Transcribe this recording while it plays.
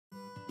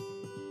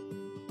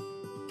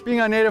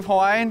Being a native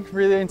Hawaiian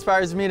really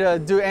inspires me to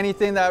do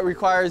anything that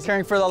requires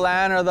caring for the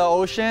land or the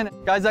ocean.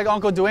 Guys like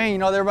Uncle Dwayne,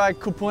 they're my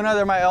kupuna,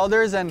 they're my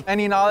elders, and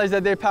any knowledge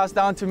that they pass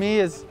down to me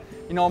is,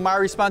 my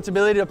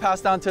responsibility to pass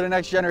down to the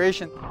next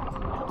generation.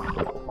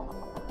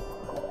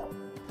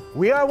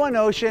 We Are One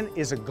Ocean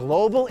is a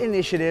global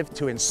initiative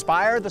to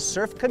inspire the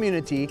surf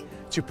community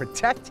to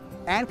protect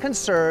and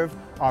conserve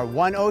our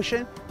one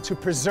ocean to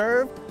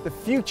preserve the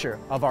future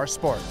of our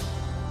sport.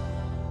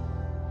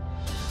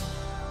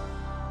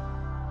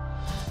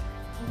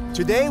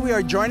 Today we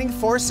are joining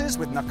forces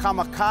with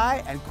Nakama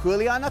Kai and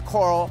Kuleana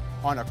Coral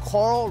on a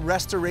coral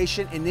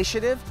restoration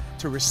initiative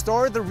to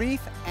restore the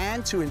reef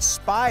and to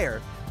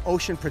inspire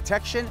ocean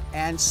protection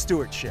and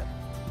stewardship.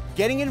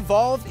 Getting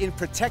involved in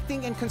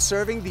protecting and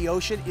conserving the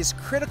ocean is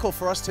critical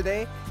for us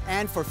today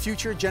and for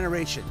future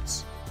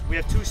generations. We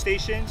have two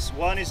stations.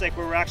 One is like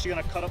where we're actually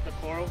going to cut up the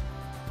coral.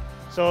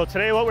 So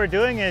today what we're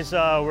doing is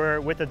we're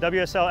with the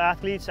WSL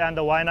athletes and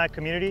the Waianae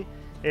community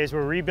is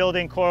we're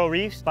rebuilding coral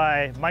reefs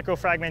by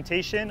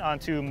microfragmentation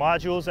onto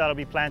modules that'll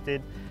be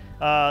planted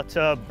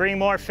to bring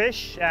more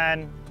fish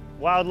and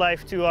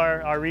wildlife to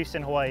our reefs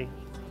in Hawaii.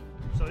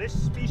 So this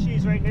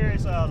species right here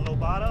is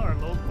lobata or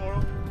lobe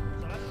coral.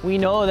 We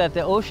know that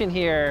the ocean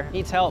here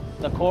needs help.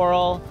 The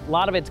coral, a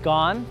lot of it's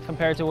gone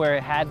compared to where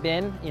it had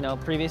been,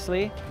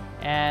 previously.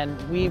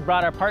 And we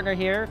brought our partner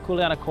here,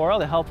 Kuleana Coral,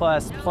 to help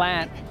us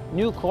plant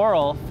new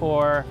coral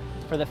for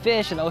the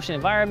fish and the ocean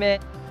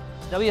environment.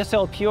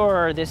 WSL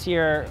Pure this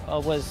year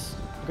was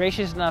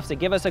gracious enough to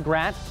give us a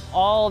grant.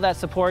 All that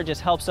support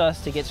just helps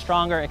us to get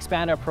stronger,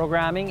 expand our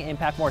programming,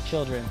 impact more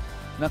children.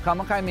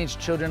 Nakama Kai means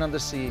children of the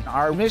sea.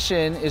 Our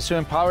mission is to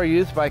empower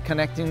youth by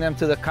connecting them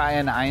to the kai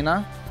and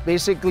aina.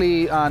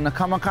 Basically,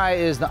 Nakama Kai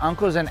is the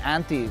uncles and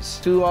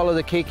aunties to all of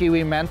the keiki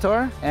we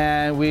mentor,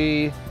 and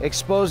we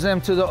expose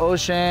them to the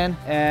ocean,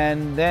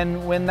 and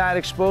then when that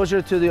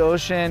exposure to the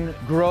ocean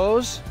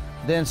grows,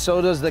 then so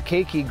does the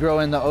keiki grow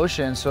in the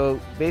ocean. So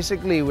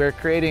basically, we're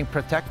creating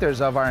protectors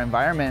of our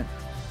environment.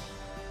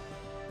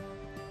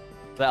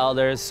 The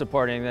elders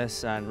supporting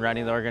this and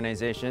running the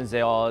organizations,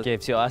 they all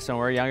gave to us when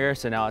we were younger,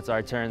 so now it's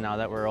our turn now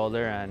that we're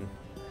older and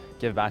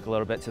give back a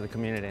little bit to the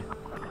community.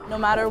 No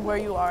matter where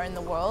you are in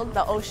the world,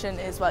 the ocean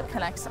is what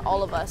connects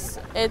all of us.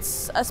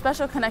 It's a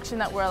special connection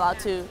that we're allowed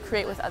to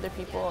create with other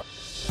people.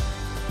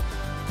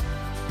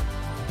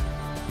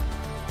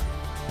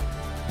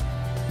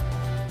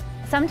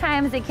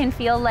 Sometimes it can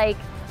feel like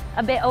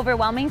a bit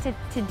overwhelming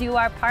to do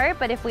our part,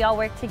 but if we all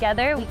work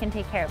together, we can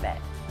take care of it.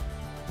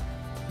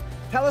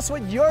 Tell us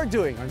what you're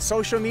doing on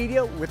social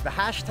media with the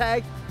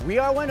hashtag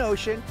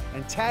WeAreOneOcean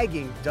and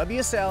tagging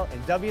WSL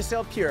and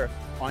WSL Pure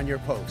on your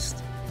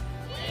post.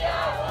 We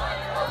are